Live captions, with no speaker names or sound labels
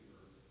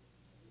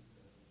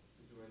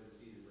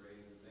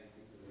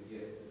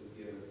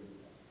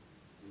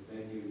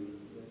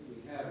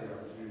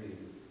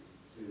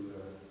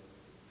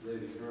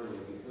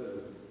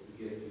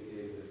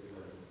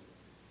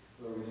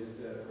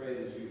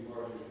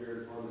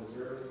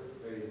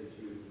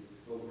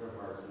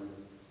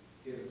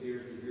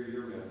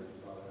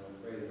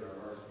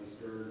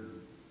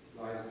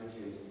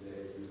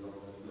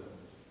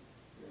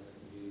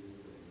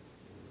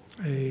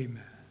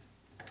Amen.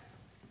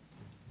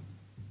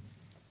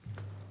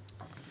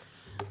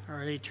 All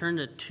righty, turn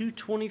to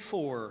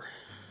 224,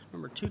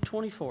 number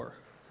 224.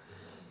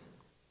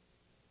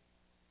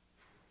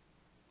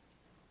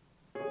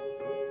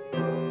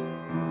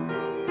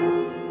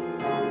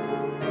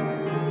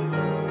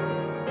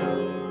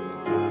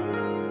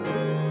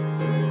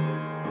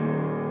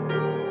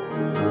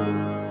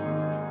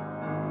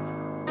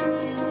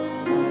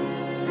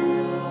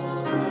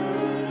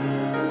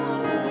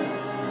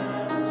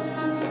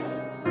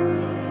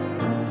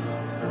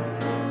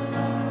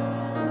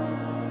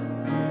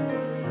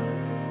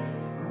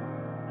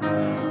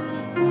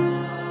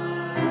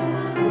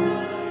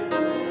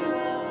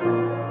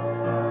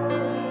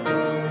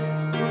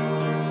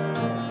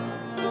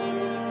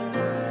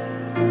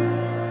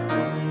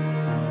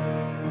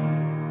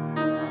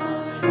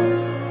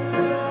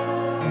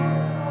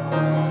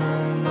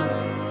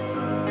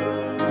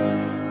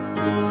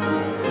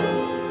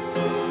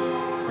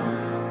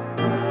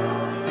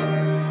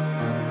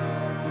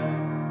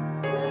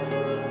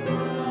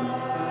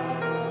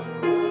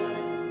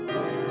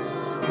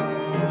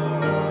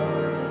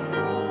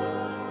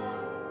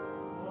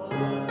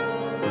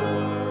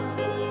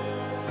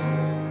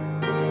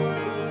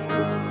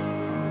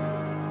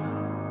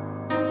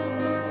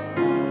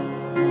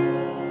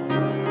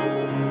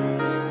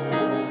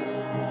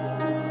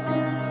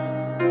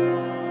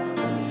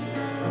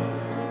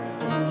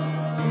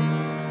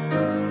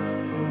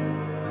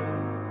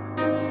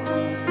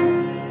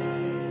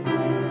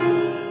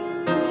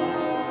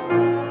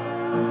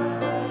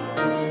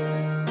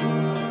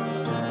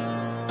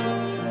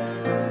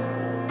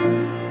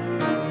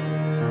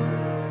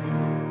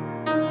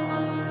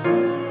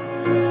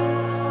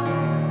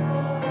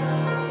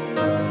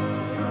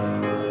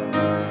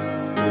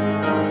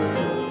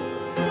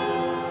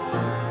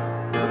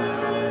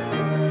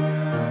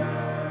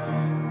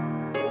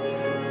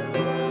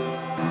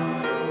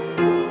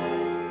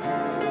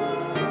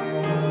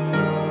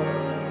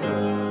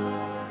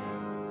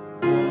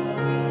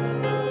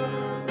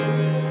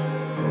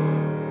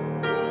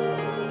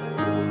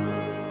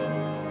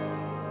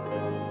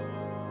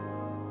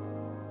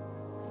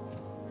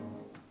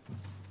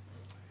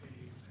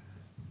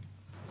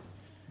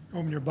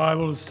 Open your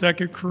Bible to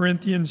 2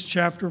 Corinthians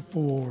chapter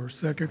 4.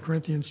 2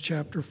 Corinthians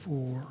chapter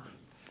 4.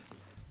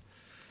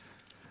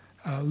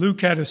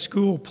 Luke had a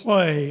school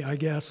play, I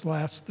guess,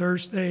 last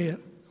Thursday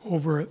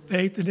over at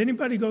Faith. Did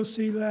anybody go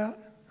see that?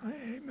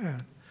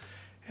 Amen.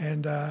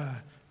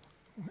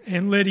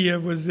 And Lydia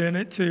was in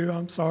it too.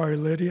 I'm sorry,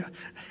 Lydia.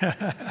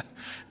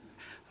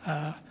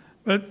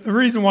 But the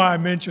reason why I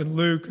mentioned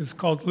Luke is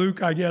because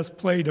Luke, I guess,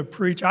 played a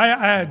preacher. I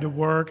had to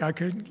work. I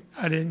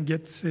didn't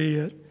get to see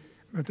it,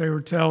 but they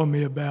were telling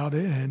me about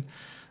it. And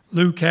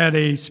Luke had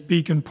a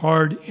speaking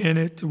part in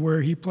it to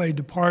where he played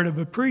the part of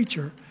a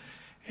preacher.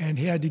 And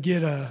he had to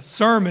get a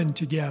sermon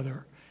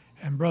together.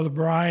 And Brother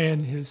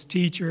Brian, his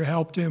teacher,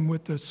 helped him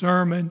with the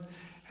sermon.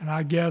 And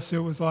I guess it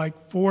was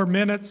like 4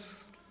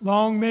 minutes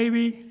long,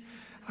 maybe.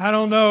 I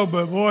don't know,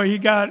 but boy, he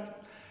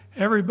got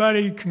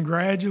everybody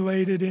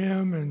congratulated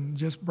him and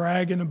just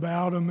bragging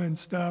about him and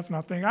stuff. And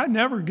I think I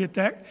never get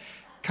that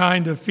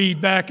kind of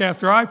feedback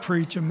after I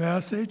preach a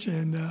message.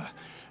 And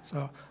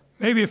so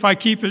maybe if I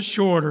keep it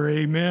shorter,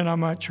 amen, I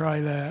might try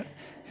that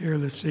here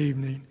this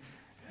evening.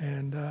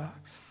 And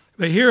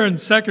but here in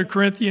 2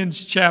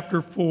 Corinthians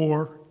chapter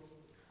 4,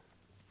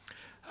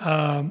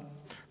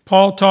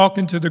 Paul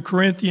talking to the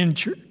Corinthian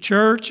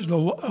church, a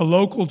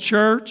local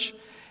church.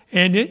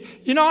 And,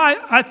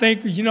 I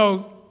think,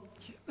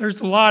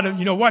 there's a lot of,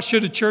 what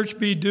should a church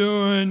be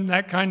doing?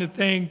 That kind of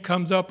thing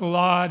comes up a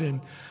lot.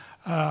 And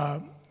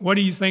what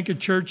do you think a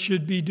church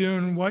should be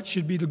doing? What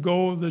should be the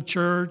goal of the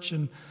church?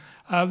 And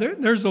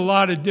there's a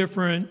lot of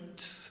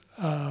different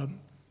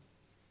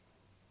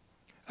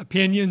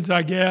opinions,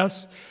 I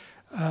guess,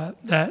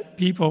 that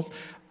people...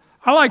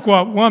 I like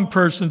what one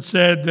person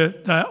said,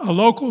 that a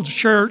local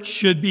church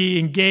should be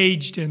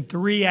engaged in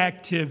 3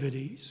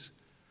 activities.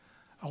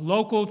 A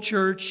local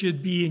church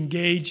should be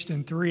engaged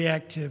in 3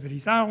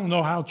 activities. I don't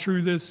know how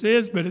true this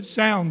is, but it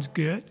sounds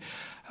good.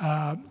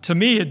 To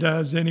me it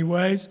does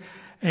anyways.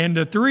 And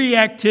the 3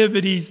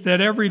 activities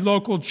that every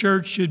local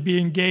church should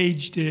be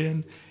engaged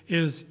in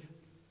is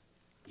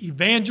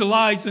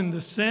evangelizing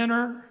the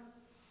sinner,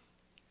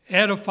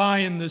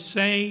 edifying the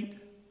saint,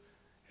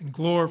 and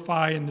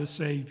glorifying the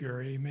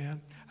Savior,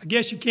 amen. I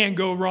guess you can't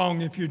go wrong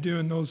if you're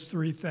doing those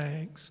 3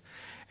 things.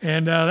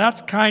 And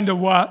that's kind of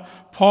what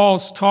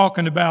Paul's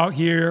talking about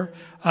here.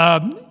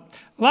 A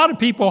lot of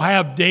people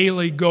have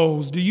daily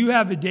goals. Do you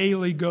have a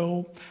daily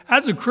goal?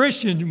 As a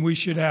Christian, we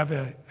should have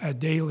a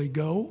daily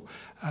goal.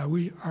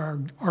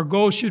 Our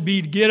goal should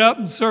be to get up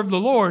and serve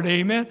the Lord,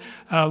 amen.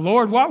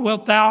 Lord, what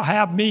wilt thou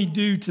have me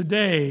do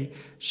today?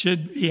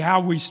 Should be how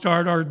we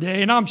start our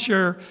day. And I'm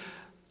sure...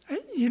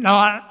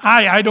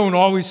 I don't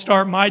always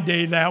start my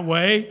day that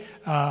way.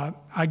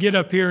 I get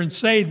up here and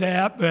say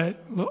that,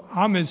 but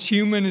I'm as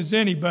human as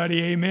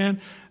anybody, amen.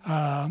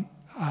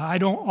 I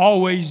don't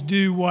always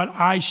do what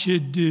I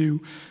should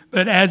do.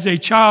 But as a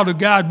child of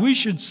God, we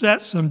should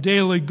set some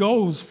daily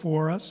goals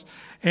for us.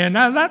 And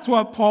that's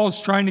what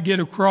Paul's trying to get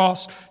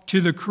across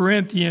to the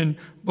Corinthian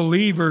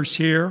believers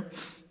here.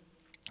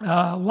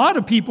 A lot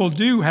of people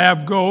do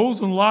have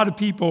goals, and a lot of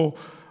people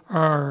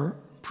are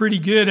pretty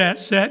good at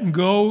setting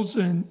goals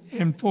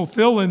and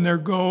fulfilling their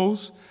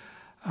goals.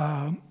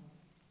 I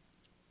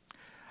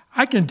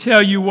can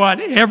tell you what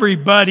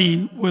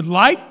everybody would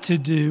like to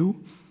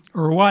do,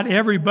 or what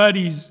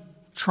everybody's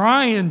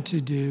trying to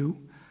do.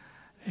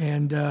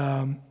 And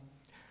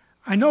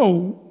I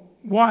know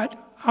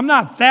I'm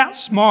not that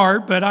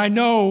smart, but I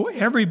know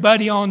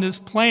everybody on this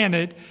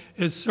planet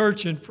is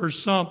searching for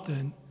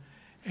something.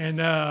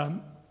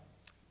 And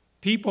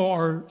people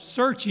are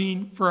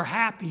searching for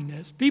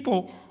happiness.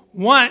 People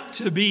want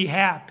to be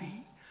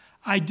happy.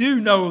 I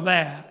do know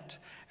that.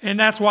 And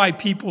that's why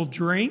people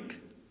drink.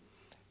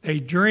 They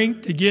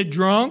drink to get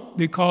drunk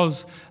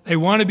because they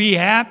want to be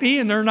happy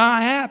and they're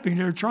not happy.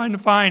 They're trying to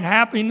find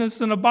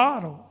happiness in a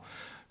bottle.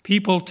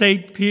 People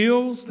take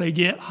pills, they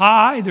get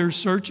high, they're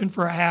searching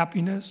for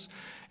happiness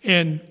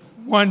in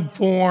one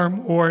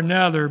form or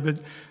another.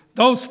 But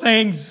those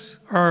things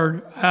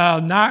are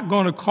not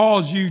going to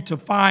cause you to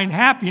find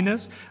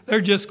happiness. They're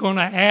just going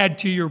to add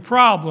to your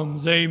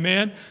problems,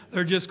 amen?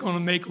 They're just going to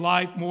make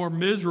life more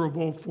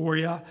miserable for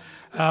you.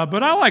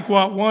 But I like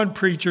what one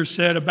preacher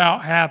said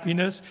about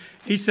happiness.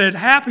 He said,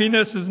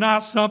 happiness is not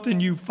something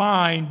you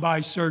find by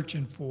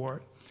searching for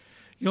it.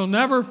 You'll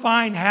never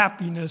find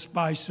happiness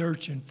by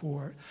searching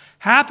for it.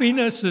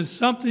 Happiness is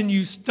something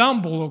you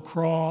stumble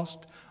across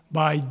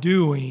by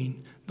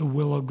doing the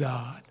will of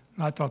God.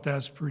 I thought that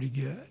was pretty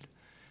good.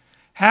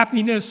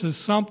 Happiness is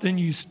something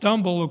you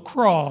stumble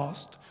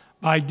across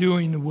by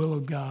doing the will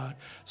of God.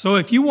 So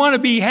if you want to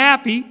be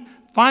happy,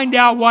 find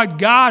out what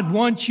God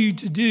wants you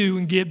to do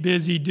and get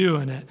busy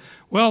doing it.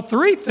 Well,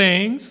 3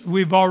 things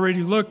we've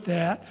already looked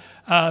at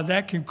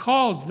that can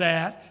cause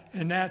that,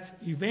 and that's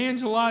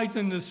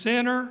evangelizing the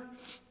sinner,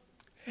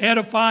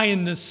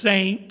 edifying the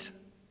saint.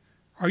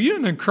 Are you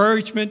an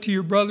encouragement to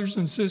your brothers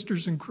and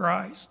sisters in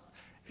Christ?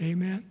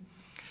 Amen.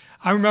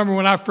 I remember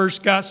when I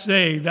first got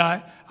saved,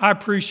 I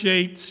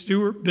appreciate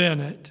Stuart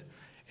Bennett.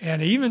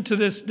 And even to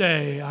this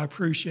day, I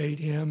appreciate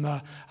him.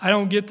 I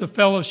don't get to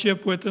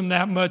fellowship with him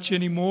that much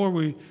anymore.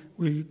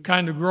 We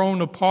kind of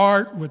grown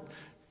apart with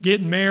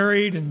getting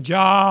married and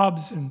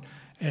jobs, and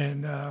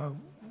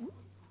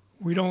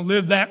we don't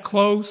live that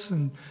close.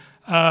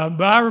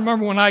 But I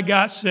remember when I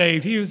got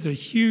saved, he was a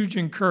huge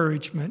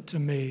encouragement to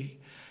me.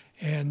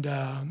 And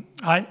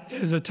it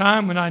was a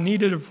time when I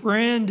needed a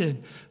friend,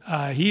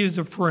 and he is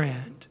a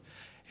friend.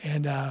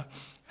 And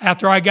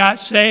after I got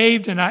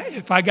saved, and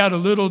if I got a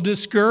little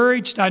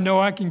discouraged, I know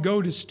I can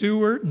go to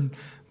Stuart, and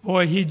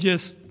boy, he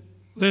just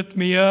lift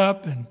me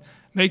up and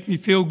make me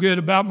feel good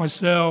about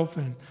myself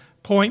and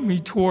point me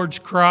towards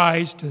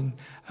Christ and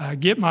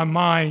get my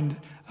mind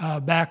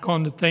back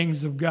on the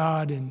things of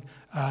God. And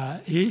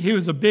he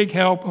was a big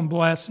help and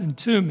blessing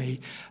to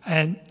me.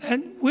 And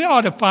we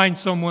ought to find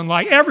someone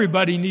like,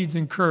 everybody needs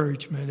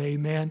encouragement,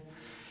 amen.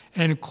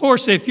 And of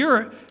course, if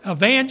you're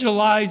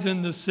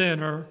evangelizing the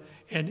sinner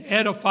and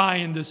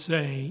edifying the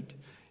saint,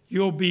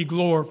 you'll be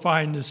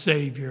glorifying the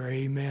Savior,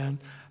 amen.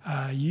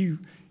 You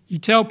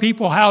tell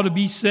people how to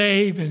be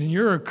saved, and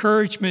your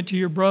encouragement to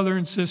your brother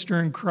and sister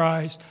in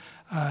Christ,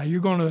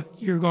 you're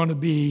going to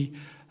be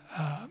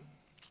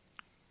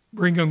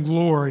bringing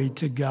glory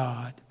to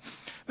God.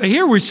 But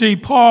here we see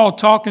Paul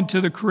talking to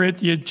the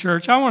Corinthian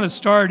church. I want to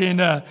start in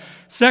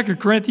 2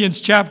 Corinthians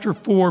chapter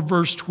 4,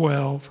 verse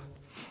 12.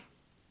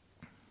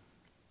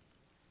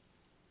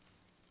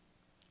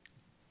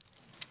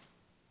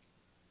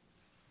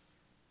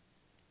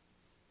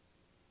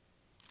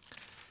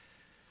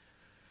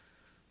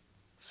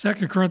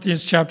 Second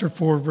Corinthians chapter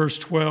 4, verse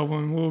 12,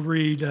 and we'll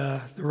read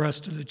the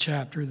rest of the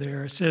chapter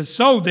there. It says,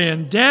 "So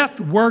then, death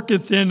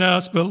worketh in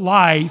us, but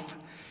life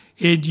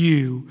in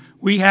you.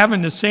 We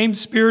having the same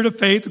spirit of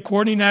faith,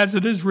 according as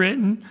it is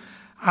written,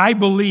 I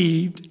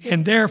believed,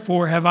 and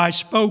therefore have I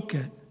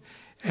spoken,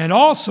 and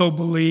also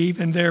believe,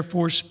 and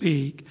therefore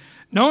speak,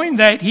 knowing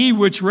that he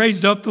which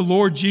raised up the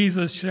Lord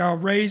Jesus shall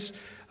raise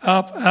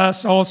up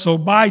us also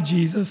by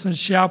Jesus, and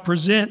shall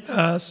present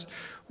us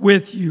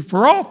with you.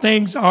 For all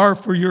things are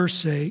for your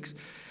sakes,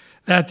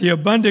 that the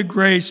abundant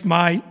grace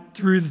might,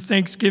 through the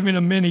thanksgiving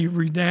of many,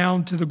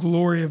 redound to the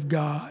glory of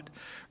God."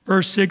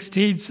 Verse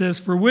 16 says,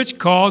 "For which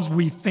cause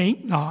we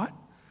faint not,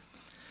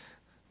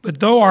 but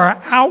though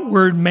our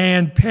outward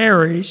man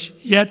perish,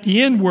 yet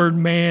the inward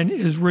man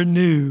is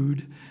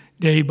renewed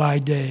day by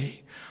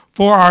day.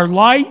 For our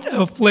light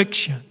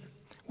affliction,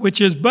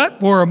 which is but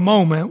for a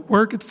moment,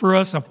 worketh for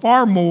us a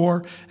far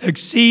more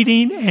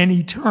exceeding and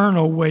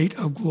eternal weight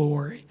of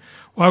glory.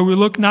 While we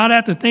look not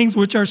at the things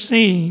which are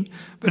seen,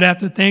 but at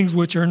the things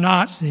which are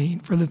not seen.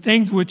 For the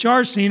things which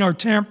are seen are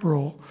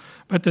temporal,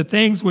 but the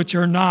things which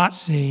are not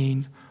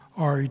seen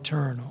are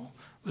eternal."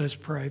 Let's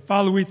pray.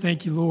 Father, we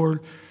thank you,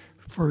 Lord,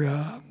 for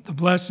the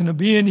blessing of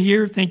being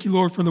here. Thank you,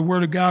 Lord, for the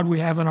word of God we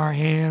have in our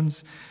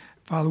hands.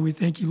 Father, we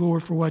thank you,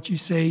 Lord, for what you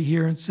say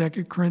here in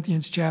 2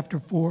 Corinthians chapter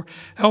 4.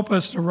 Help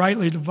us to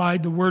rightly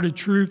divide the word of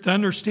truth, to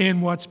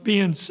understand what's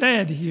being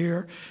said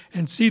here,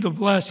 and see the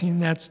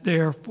blessing that's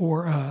there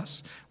for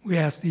us. We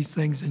ask these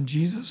things in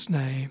Jesus'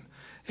 name.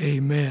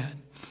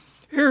 Amen.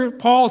 Here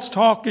Paul's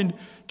talking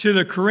to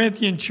the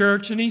Corinthian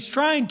church, and he's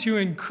trying to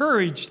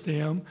encourage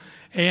them.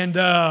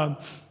 And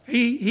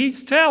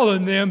he's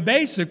telling them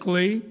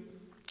basically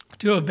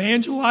to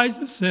evangelize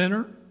the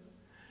sinner,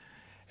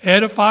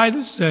 edify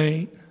the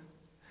saint,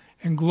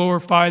 and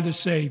glorify the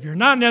Savior.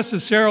 Not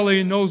necessarily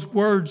in those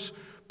words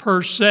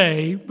per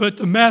se, but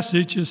the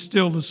message is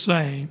still the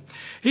same.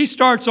 He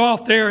starts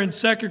off there in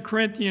 2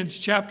 Corinthians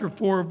chapter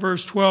 4,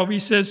 verse 12. He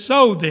says,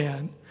 "So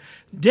then,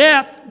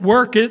 death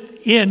worketh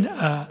in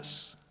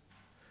us,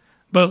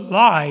 but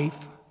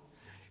life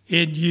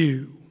in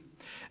you."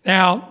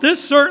 Now,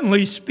 this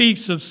certainly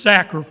speaks of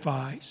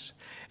sacrifice.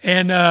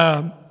 And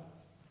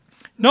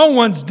no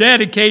one's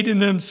dedicating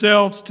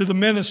themselves to the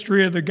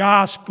ministry of the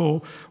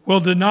gospel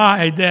will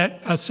deny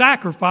that a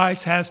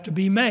sacrifice has to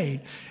be made.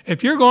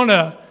 If you're going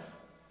to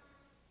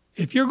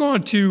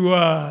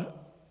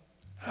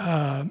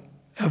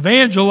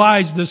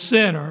evangelize the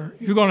sinner,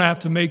 you're going to have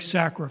to make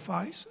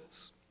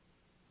sacrifices.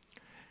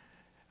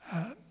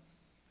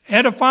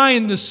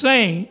 Edifying the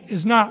saint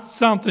is not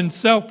something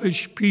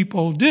selfish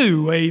people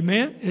do,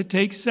 amen? It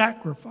takes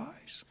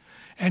sacrifice.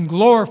 And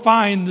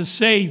glorifying the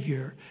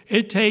Savior,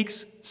 it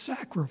takes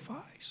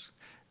sacrifice.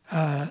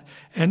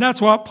 And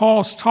that's what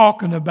Paul's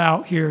talking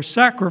about here,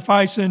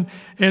 sacrificing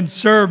and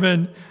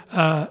serving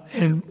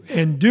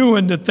and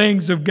doing the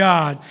things of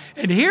God.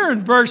 And here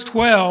in verse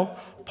 12,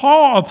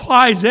 Paul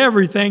applies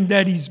everything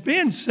that he's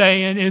been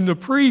saying in the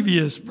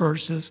previous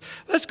verses.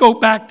 Let's go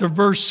back to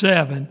verse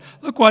 7.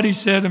 Look what he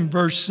said in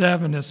verse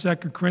 7 of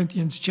 2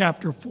 Corinthians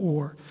chapter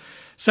 4.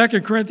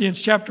 2 Corinthians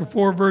chapter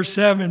 4, verse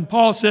 7,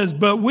 Paul says,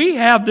 "But we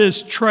have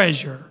this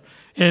treasure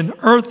in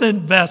earthen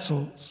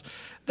vessels,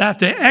 that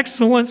the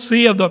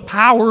excellency of the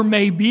power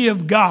may be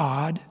of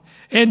God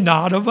and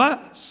not of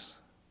us.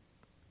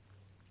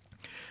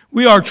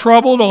 We are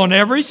troubled on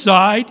every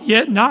side,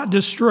 yet not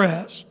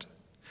distressed.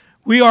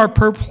 We are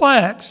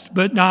perplexed,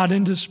 but not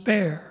in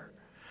despair.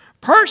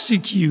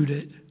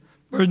 Persecuted,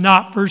 but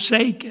not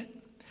forsaken.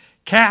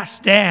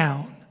 Cast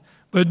down,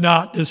 but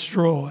not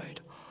destroyed.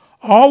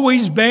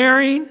 Always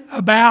bearing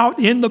about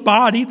in the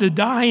body the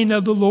dying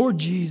of the Lord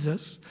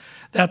Jesus,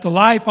 that the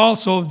life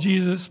also of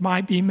Jesus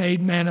might be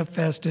made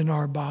manifest in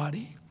our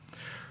body.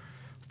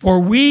 For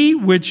we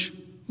which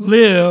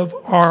live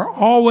are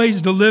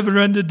always delivered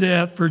unto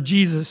death for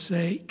Jesus'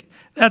 sake,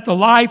 that the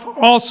life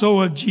also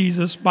of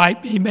Jesus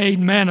might be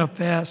made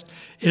manifest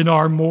in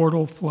our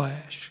mortal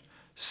flesh.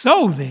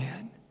 So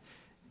then,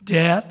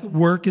 death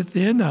worketh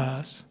in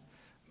us,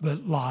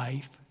 but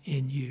life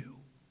in you."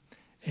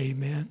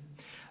 Amen.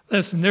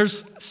 Listen,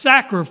 there's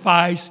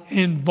sacrifice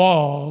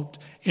involved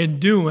in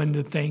doing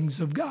the things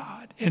of God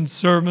and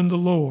serving the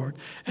Lord.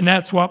 And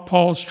that's what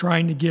Paul's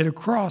trying to get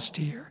across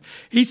here.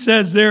 He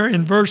says there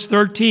in verse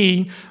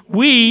 13,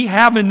 "We,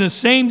 having the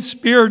same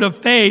spirit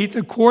of faith,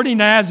 according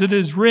as it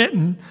is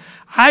written,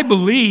 I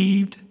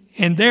believed,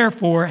 and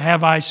therefore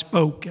have I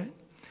spoken.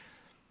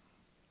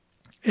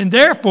 And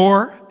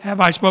therefore have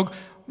I spoken.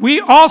 We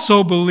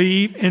also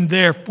believe, and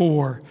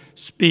therefore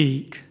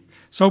speak."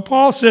 So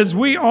Paul says,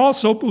 we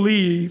also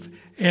believe,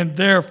 and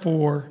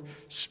therefore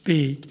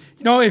speak.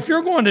 You know, if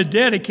you're going to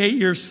dedicate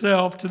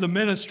yourself to the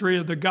ministry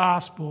of the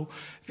gospel,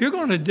 if you're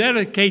going to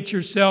dedicate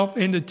yourself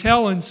into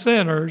telling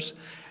sinners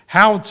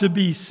how to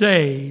be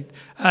saved,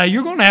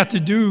 you're going to have to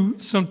do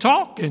some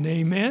talking,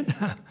 amen?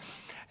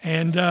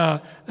 And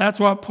that's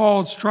what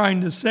Paul's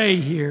trying to say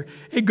here.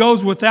 It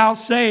goes without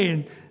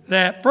saying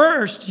that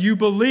first, you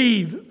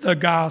believe the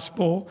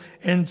gospel,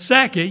 and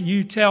second,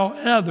 you tell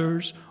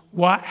others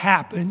what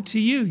happened to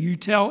you. You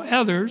tell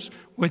others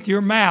with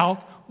your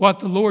mouth what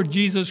the Lord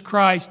Jesus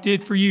Christ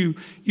did for you.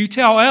 You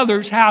tell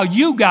others how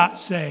you got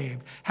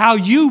saved, how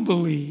you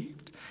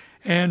believed.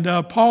 And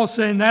Paul's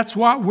saying that's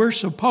what we're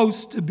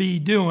supposed to be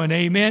doing,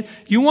 amen?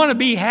 You want to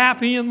be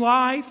happy in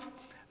life?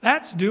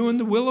 That's doing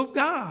the will of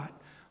God.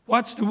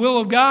 What's the will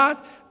of God?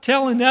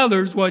 Telling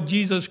others what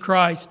Jesus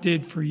Christ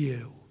did for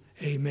you,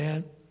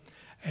 amen?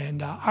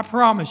 And I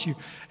promise you,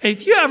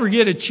 if you ever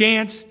get a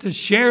chance to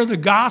share the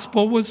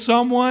gospel with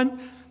someone,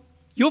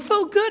 you'll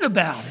feel good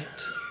about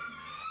it.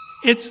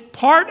 It's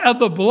part of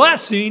the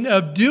blessing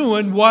of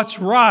doing what's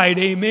right,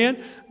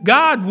 amen?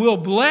 God will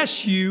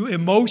bless you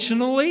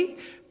emotionally,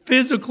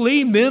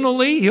 physically,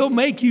 mentally. He'll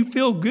make you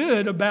feel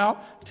good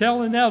about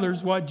telling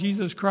others what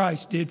Jesus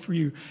Christ did for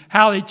you,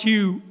 how that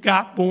you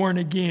got born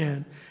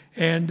again.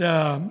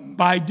 And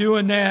by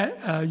doing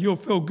that, you'll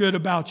feel good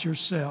about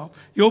yourself.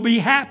 You'll be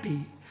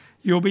happy.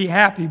 You'll be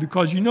happy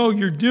because you know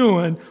you're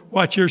doing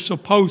what you're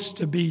supposed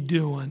to be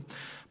doing.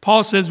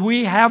 Paul says,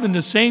 we having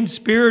the same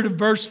spirit of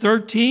verse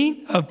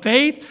 13 of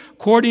faith,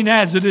 according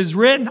as it is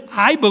written,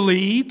 I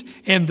believed,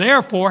 and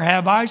therefore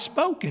have I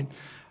spoken.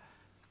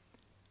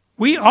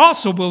 We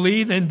also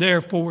believe and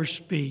therefore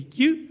speak.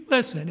 You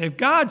listen, if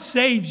God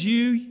saves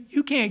you,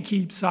 you can't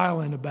keep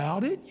silent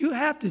about it. You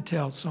have to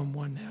tell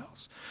someone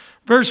else.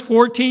 Verse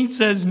 14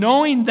 says,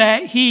 knowing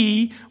that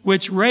he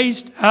which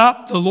raised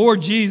up the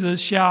Lord Jesus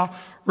shall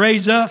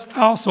raise us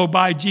also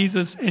by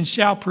Jesus and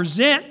shall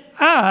present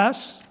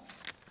us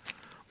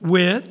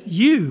with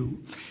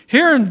you.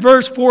 Here in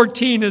verse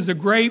 14 is a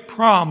great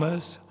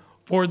promise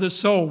for the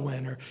soul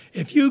winner.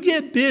 If you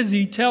get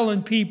busy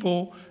telling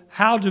people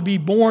how to be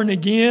born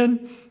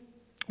again,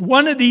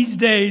 one of these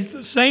days,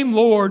 the same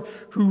Lord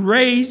who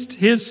raised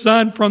his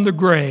son from the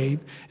grave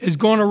is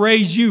going to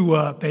raise you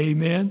up.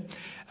 Amen.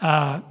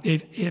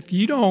 If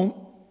you don't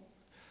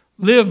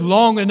live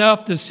long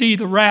enough to see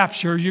the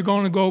rapture, you're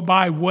going to go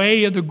by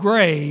way of the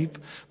grave,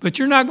 but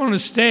you're not going to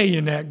stay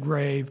in that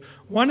grave.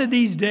 One of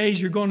these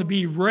days, you're going to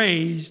be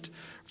raised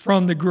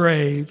from the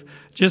grave,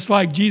 just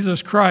like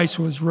Jesus Christ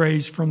was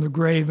raised from the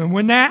grave. And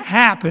when that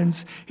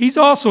happens, he's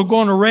also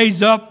going to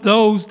raise up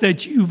those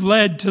that you've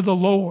led to the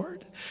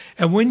Lord.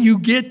 And when you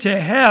get to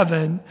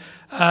heaven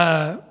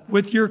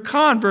with your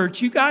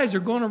converts, you guys are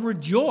going to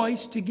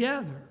rejoice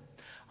together.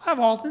 I've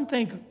often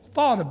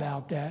thought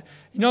about that.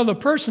 You know, the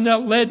person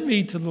that led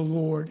me to the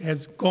Lord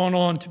has gone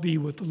on to be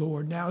with the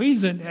Lord. Now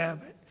he's in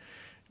heaven.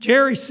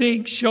 Jerry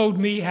Sink showed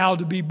me how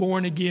to be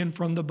born again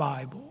from the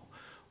Bible.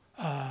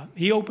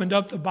 He opened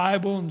up the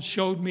Bible and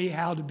showed me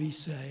how to be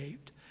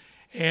saved.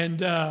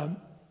 And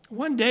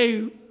one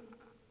day,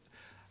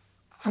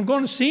 I'm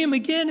going to see him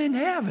again in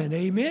heaven,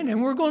 amen?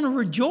 And we're going to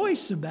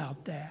rejoice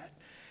about that.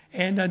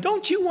 And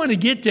don't you want to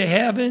get to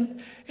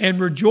heaven and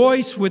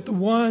rejoice with the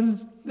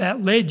ones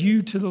that led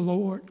you to the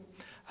Lord?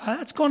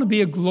 That's going to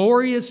be a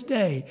glorious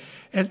day.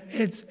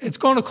 It's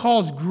going to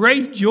cause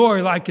great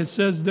joy, like it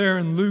says there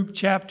in Luke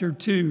chapter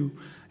 2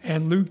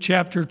 and Luke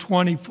chapter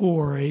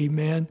 24,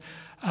 amen?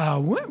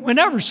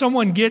 Whenever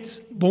someone gets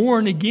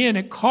born again,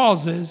 it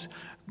causes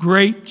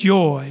great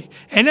joy.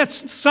 And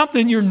that's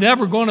something you're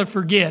never going to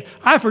forget.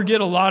 I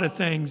forget a lot of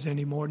things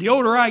anymore. The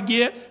older I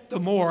get, the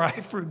more I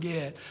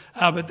forget.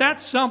 But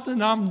that's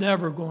something I'm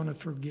never going to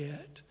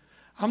forget.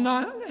 I'm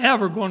not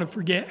ever going to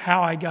forget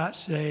how I got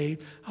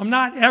saved. I'm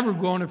not ever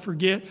going to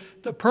forget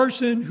the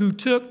person who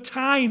took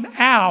time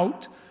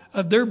out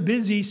of their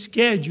busy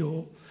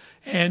schedule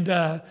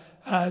and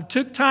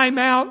took time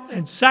out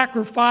and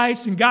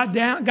sacrificed and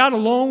got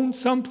alone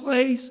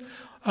someplace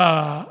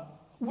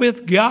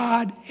with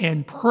God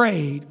and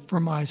prayed for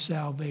my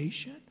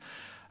salvation.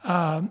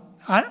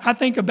 I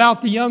think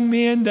about the young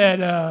men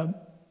that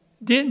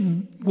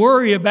didn't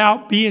worry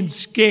about being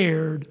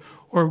scared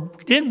or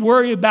didn't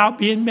worry about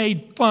being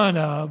made fun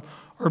of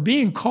or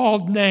being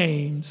called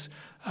names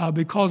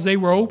because they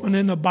were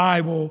opening the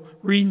Bible,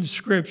 reading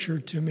Scripture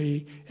to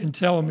me and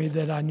telling me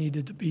that I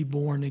needed to be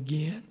born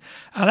again.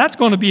 That's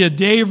going to be a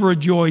day of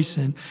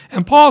rejoicing.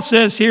 And Paul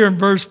says here in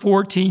verse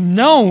 14,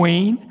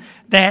 knowing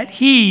that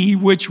he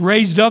which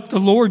raised up the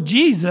Lord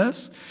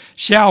Jesus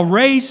shall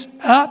raise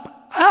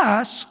up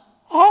us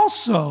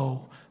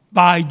also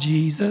by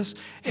Jesus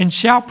and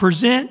shall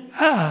present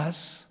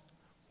us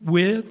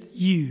with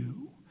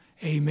you.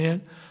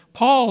 Amen.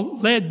 Paul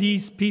led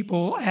these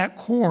people at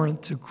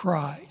Corinth to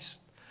Christ.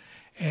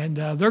 And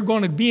they're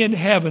going to be in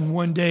heaven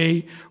one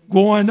day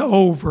going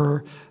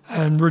over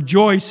and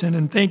rejoicing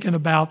and thinking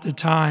about the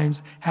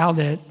times, how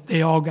that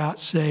they all got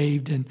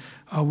saved and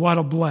what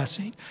a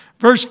blessing.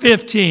 Verse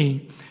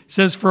 15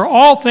 says, for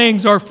all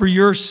things are for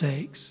your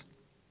sakes,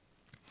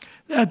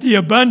 that the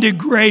abundant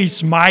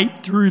grace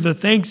might through the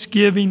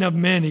thanksgiving of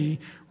many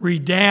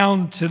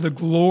redound to the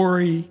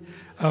glory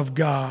of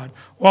God.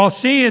 While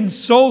seeing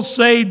souls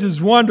saved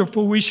is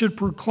wonderful, we should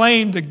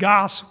proclaim the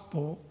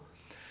gospel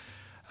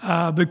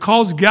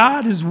because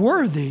God is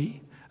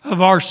worthy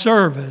of our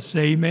service.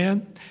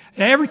 Amen.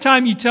 Every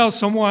time you tell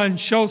someone,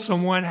 show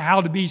someone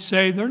how to be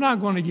saved, they're not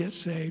going to get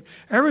saved.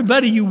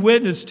 Everybody you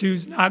witness to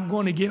is not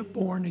going to get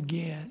born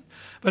again.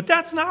 But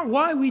that's not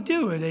why we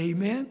do it,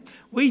 amen?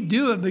 We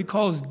do it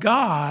because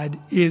God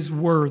is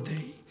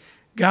worthy.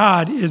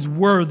 God is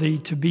worthy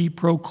to be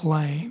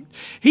proclaimed.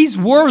 He's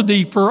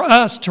worthy for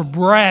us to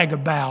brag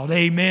about,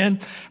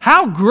 amen?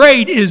 How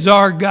great is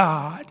our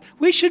God?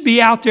 We should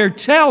be out there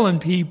telling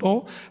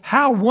people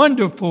how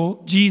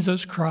wonderful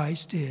Jesus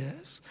Christ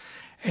is.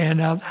 And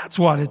that's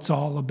what it's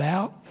all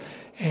about.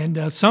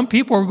 And some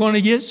people are going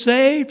to get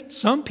saved.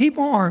 Some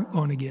people aren't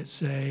going to get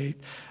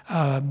saved.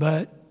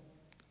 But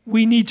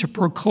we need to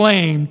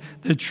proclaim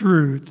the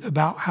truth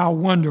about how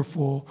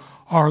wonderful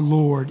our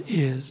Lord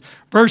is.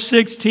 Verse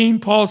 16,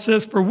 Paul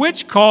says, for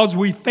which cause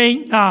we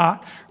faint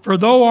not, for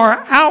though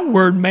our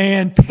outward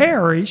man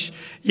perish,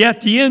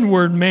 yet the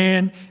inward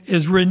man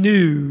is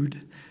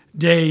renewed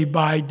day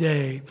by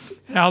day.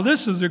 Now,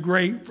 this is a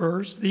great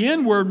verse. The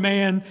inward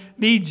man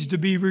needs to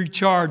be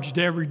recharged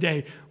every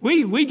day.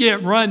 We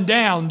get run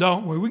down,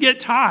 don't we? We get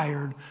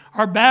tired.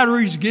 our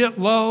batteries get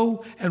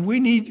low and we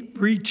need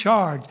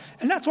recharge.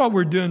 And that's what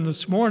we're doing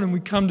this morning.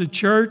 We come to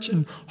church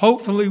and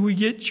hopefully we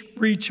get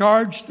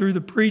recharged through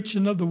the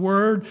preaching of the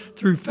word,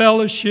 through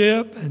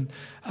fellowship and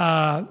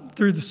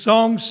through the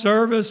song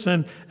service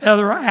and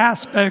other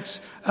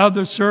aspects of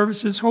the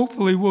services.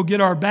 Hopefully we'll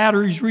get our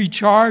batteries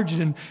recharged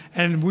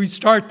and we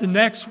start the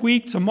next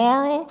week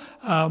tomorrow,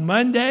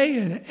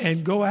 Monday,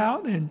 and go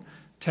out and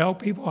tell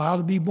people how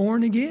to be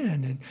born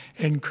again and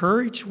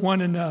encourage one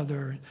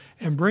another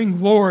and bring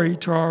glory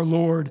to our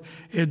Lord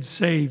and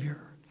Savior.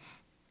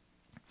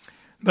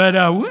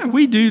 But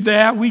we do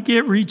that. We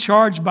get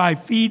recharged by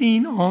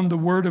feeding on the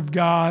Word of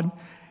God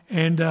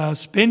and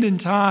spending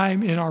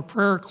time in our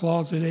prayer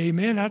closet.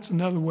 Amen. That's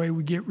another way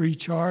we get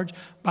recharged,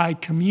 by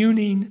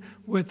communing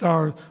with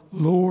our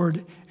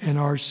Lord and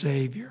our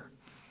Savior.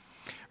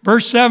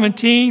 Verse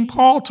 17,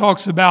 Paul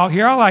talks about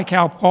here. I like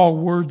how Paul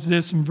words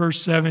this in verse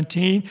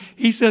 17.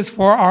 He says,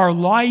 for our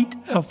light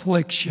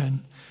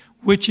affliction,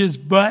 which is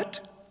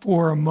but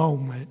for a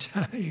moment.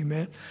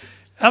 Amen.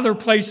 Other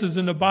places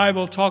in the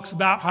Bible talks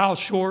about how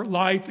short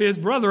life is.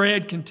 Brother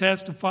Ed can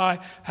testify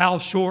how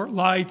short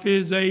life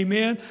is.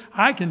 Amen.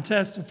 I can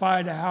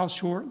testify to how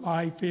short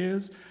life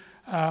is.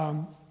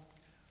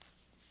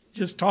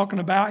 Just talking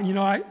about,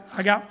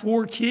 I got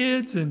 4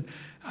 kids, and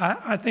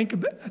I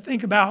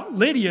think about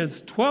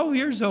Lydia's 12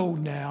 years old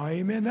now.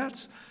 Amen.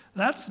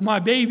 That's my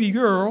baby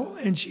girl,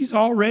 and she's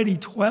already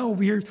 12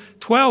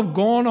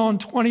 going on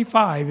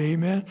 25.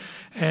 Amen.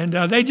 And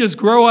they just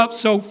grow up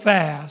so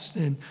fast.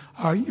 And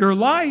your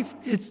life,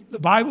 the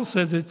Bible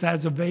says it's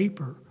as a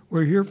vapor.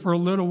 We're here for a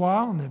little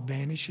while, and it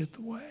vanisheth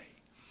away.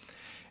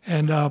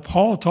 And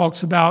Paul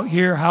talks about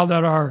here how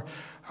that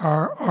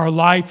our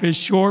life is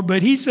short,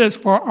 but he says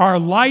for our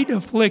light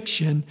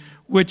affliction,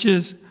 which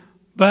is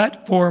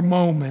but for a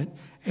moment.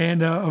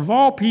 And of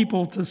all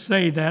people to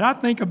say that, I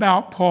think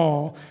about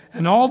Paul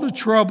and all the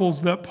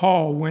troubles that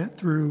Paul went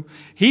through.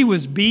 He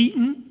was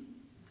beaten.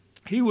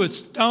 He was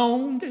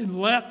stoned and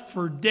left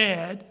for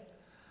dead.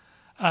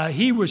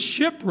 He was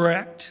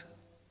shipwrecked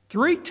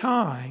 3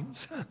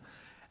 times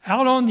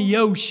out on the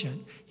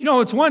ocean.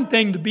 It's one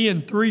thing to be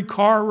in 3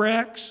 car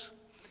wrecks,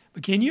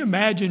 but can you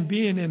imagine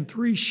being in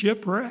 3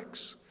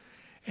 shipwrecks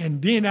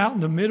and being out in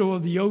the middle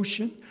of the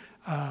ocean?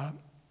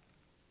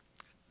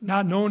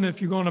 Not knowing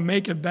if you're going to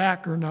make it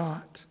back or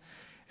not.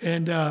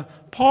 And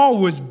Paul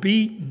was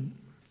beaten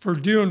for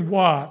doing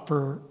what?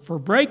 For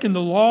breaking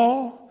the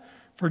law?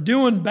 For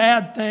doing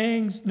bad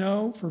things?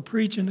 No, for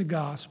preaching the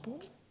gospel.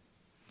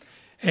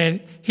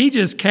 And he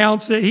just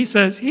counts it. He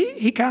says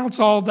he counts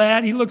all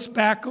that. He looks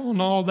back on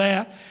all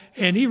that,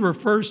 and he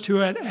refers to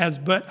it as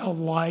but a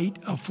light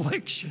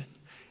affliction.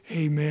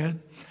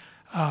 Amen.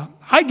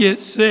 I get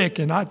sick,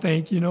 and I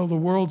think, the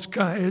world's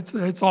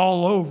it's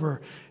all over.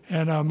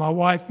 And my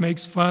wife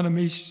makes fun of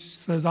me. She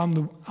says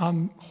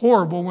I'm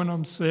horrible when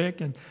I'm sick,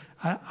 and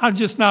I'm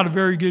just not a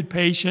very good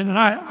patient, and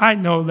I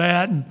know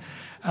that. And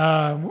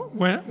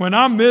when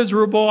I'm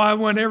miserable, I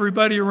want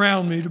everybody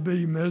around me to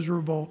be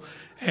miserable,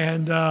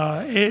 and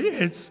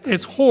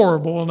it's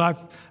horrible, and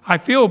I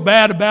feel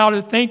bad about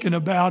it, thinking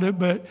about it.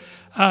 But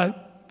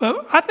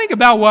I think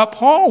about what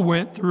Paul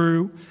went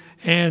through,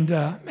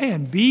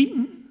 and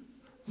beaten,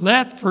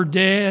 left for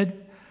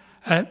dead.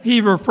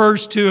 He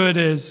refers to it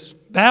as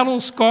battle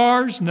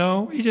scars?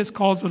 No, he just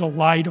calls it a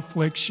light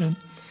affliction.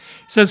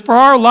 He says, for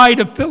our light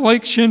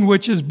affliction,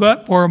 which is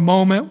but for a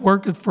moment,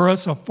 worketh for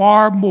us a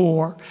far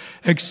more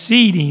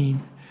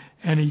exceeding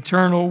and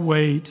eternal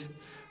weight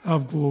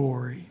of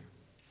glory.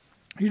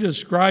 He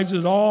describes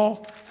it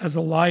all as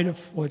a light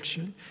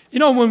affliction.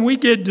 When we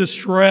get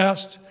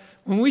distressed,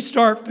 when we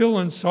start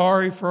feeling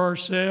sorry for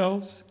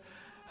ourselves,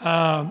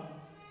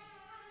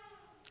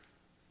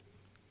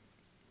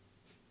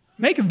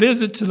 make a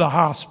visit to the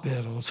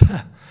hospitals.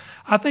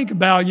 I think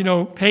about,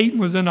 Peyton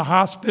was in the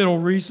hospital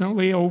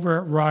recently over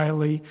at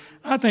Riley.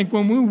 I think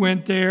when we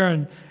went there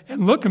and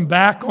looking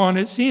back on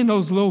it, seeing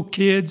those little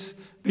kids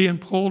being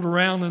pulled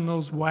around in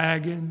those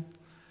wagons,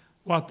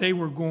 what they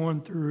were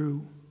going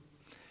through.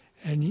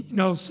 And,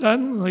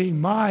 suddenly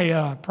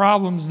my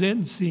problems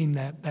didn't seem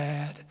that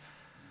bad.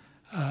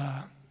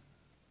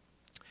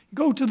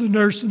 Go to the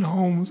nursing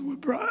homes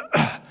with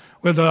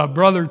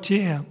Brother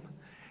Tim.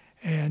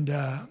 And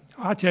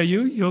I tell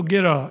you, you'll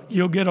get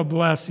a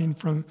blessing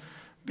from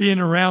being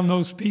around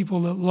those people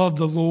that love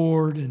the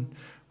Lord and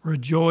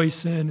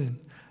rejoicing. And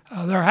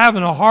they're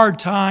having a hard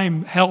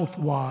time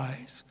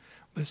health-wise,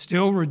 but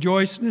still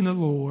rejoicing in the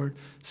Lord,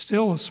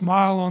 still a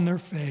smile on their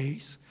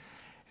face.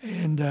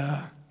 And,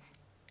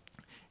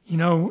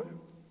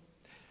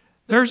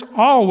 there's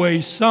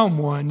always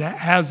someone that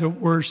has it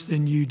worse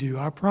than you do.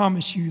 I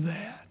promise you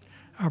that.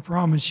 I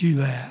promise you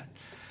that.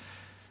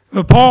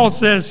 But Paul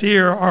says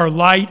here, our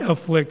light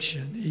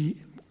affliction.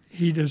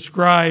 He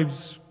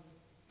describes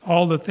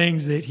all the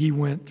things that he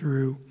went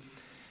through.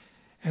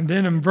 And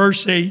then in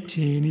verse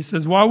 18, he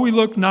says, while we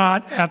look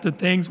not at the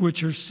things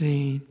which are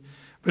seen,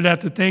 but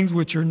at the things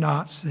which are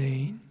not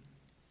seen.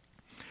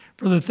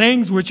 For the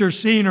things which are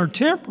seen are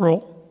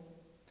temporal,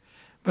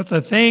 but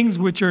the things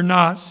which are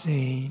not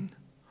seen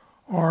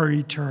are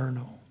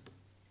eternal.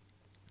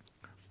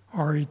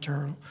 Are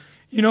eternal.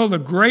 You know, the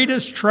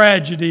greatest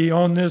tragedy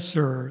on this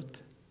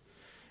earth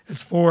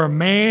is for a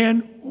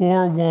man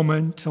or a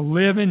woman to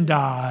live and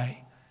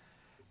die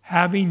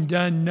having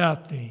done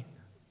nothing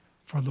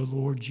for the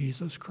Lord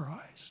Jesus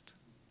Christ.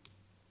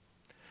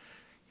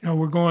 You know,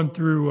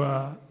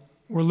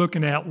 we're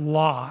looking at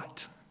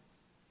Lot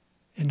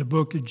in the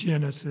book of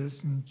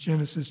Genesis, in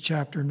Genesis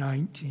chapter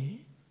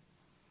 19.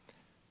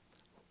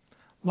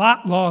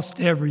 Lot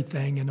lost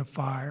everything in a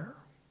fire.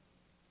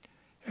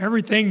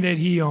 Everything that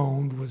he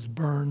owned was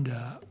burned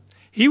up.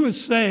 He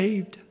was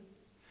saved.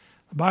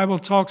 The Bible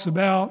talks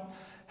about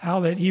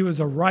how that he was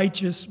a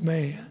righteous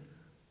man.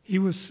 He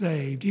was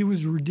saved. He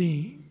was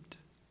redeemed.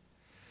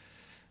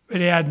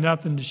 But he had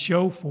nothing to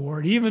show for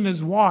it. Even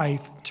his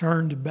wife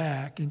turned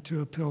back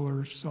into a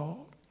pillar of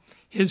salt.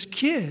 His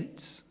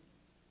kids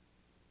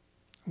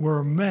were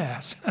a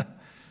mess.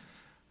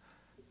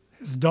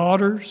 His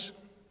daughters,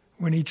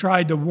 when he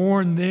tried to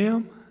warn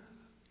them,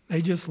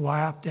 they just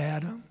laughed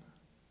at him.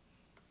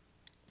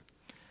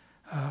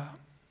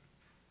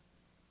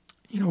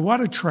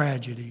 What a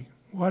tragedy.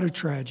 What a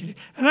tragedy.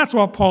 And that's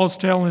what Paul's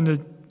telling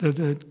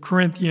the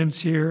Corinthians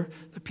here,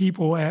 the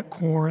people at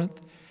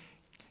Corinth.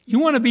 You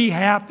want to be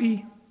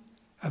happy?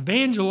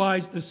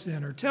 Evangelize the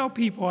sinner. Tell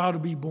people how to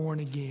be born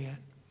again.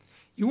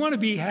 You want to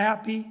be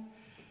happy?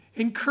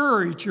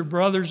 Encourage your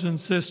brothers and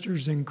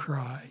sisters in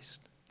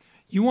Christ.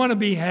 You want to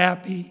be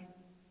happy?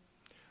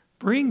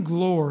 Bring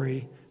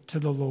glory to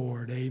the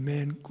Lord.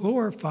 Amen.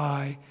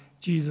 Glorify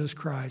Jesus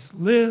Christ.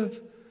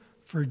 Live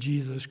for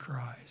Jesus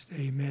Christ.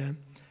 Amen.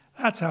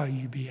 That's how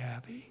you be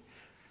happy.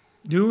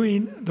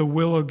 Doing the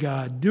will of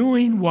God.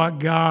 Doing what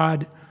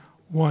God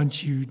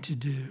wants you to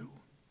do.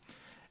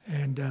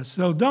 And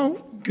so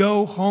don't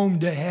go home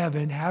to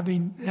heaven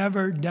having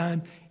never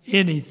done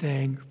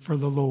anything for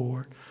the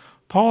Lord.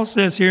 Paul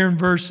says here in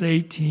verse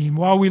 18,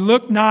 while we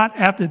look not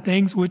at the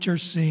things which are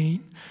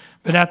seen,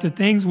 but at the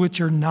things which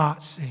are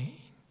not seen.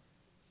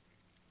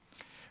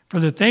 For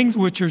the things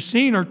which are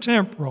seen are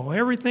temporal.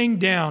 Everything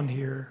down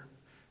here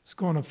is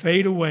going to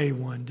fade away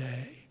one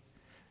day.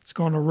 It's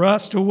going to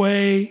rust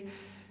away.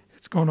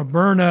 It's going to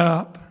burn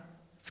up.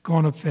 It's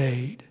going to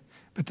fade.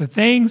 But the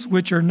things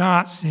which are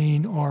not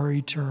seen are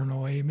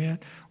eternal. Amen.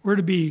 We're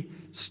to be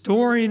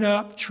storing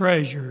up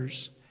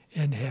treasures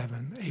in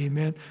heaven.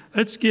 Amen.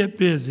 Let's get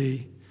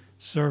busy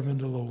serving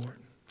the Lord.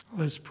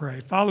 Let's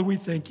pray. Father, we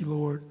thank you,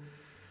 Lord,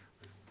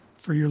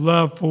 for your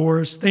love for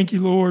us. Thank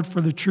you, Lord,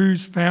 for the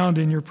truths found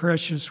in your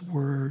precious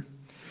word.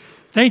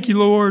 Thank you,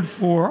 Lord,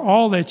 for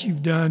all that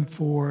you've done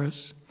for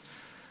us.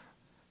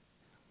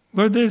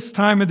 Lord, this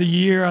time of the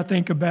year, I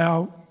think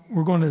about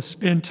we're going to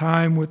spend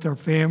time with our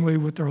family,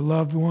 with our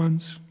loved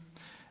ones.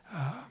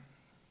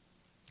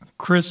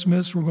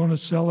 Christmas, we're going to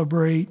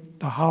celebrate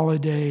the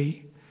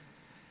holiday.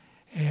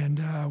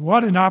 And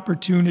what an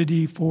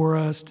opportunity for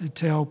us to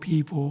tell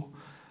people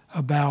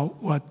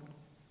about what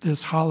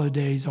this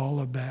holiday is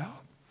all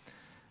about.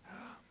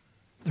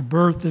 The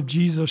birth of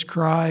Jesus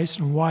Christ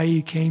and why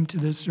he came to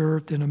this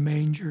earth in a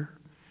manger.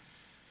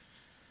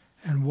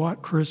 And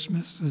what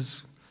Christmas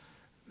is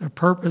the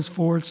purpose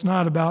for. It's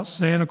not about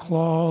Santa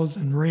Claus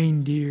and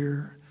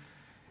reindeer.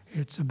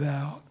 It's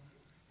about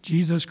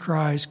Jesus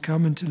Christ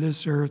coming to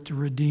this earth to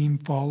redeem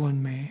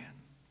fallen man.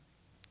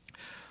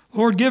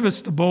 Lord, give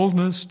us the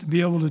boldness to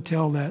be able to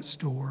tell that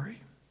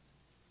story.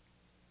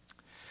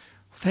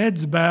 With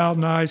heads bowed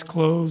and eyes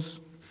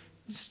closed,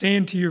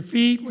 stand to your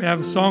feet. We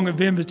have a song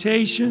of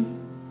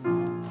invitation.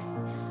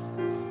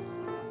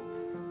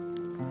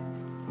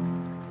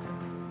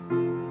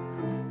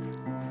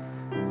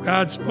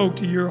 God spoke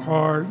to your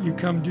heart. You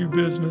come do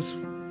business.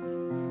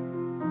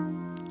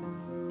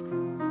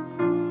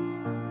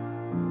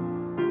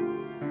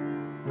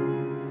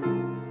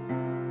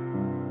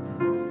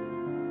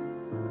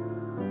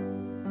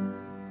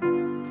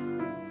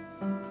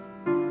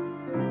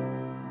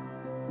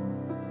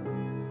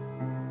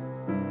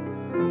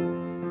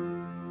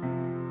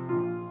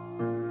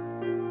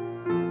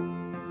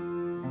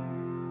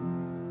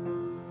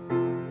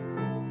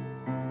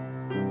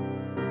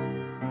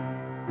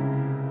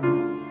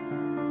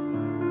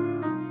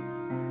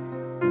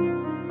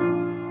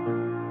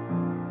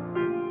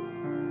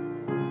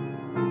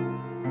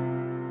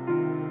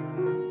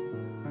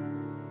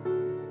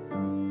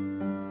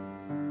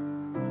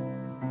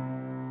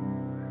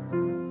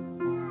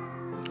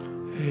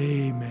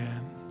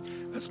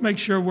 Let's make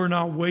sure we're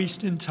not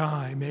wasting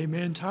time.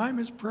 Amen. Time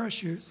is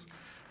precious.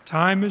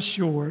 Time is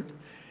short.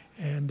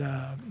 And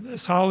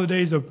this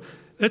holiday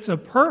it's a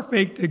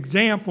perfect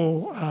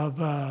example of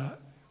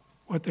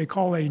what they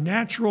call a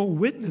natural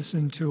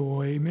witnessing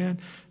tool. Amen.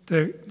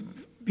 To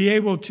be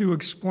able to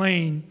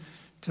explain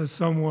to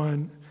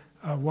someone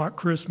what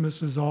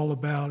Christmas is all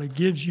about. It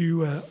gives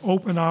you an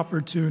open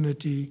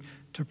opportunity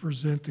to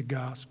present the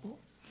gospel.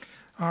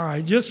 All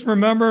right. Just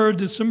remember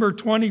December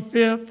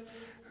 25th.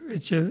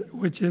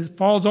 Which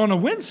falls on a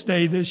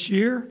Wednesday this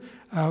year.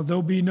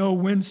 There'll be no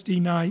Wednesday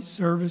night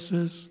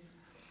services.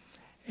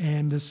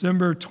 And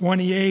December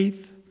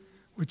 28th,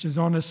 which is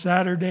on a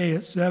Saturday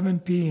at 7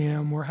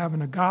 p.m. We're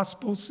having a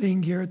gospel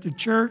sing here at the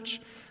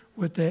church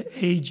with the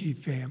Agee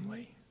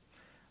family.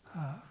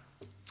 All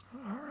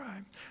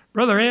right.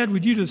 Brother Ed,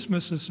 would you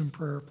dismiss us in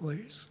prayer,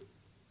 please?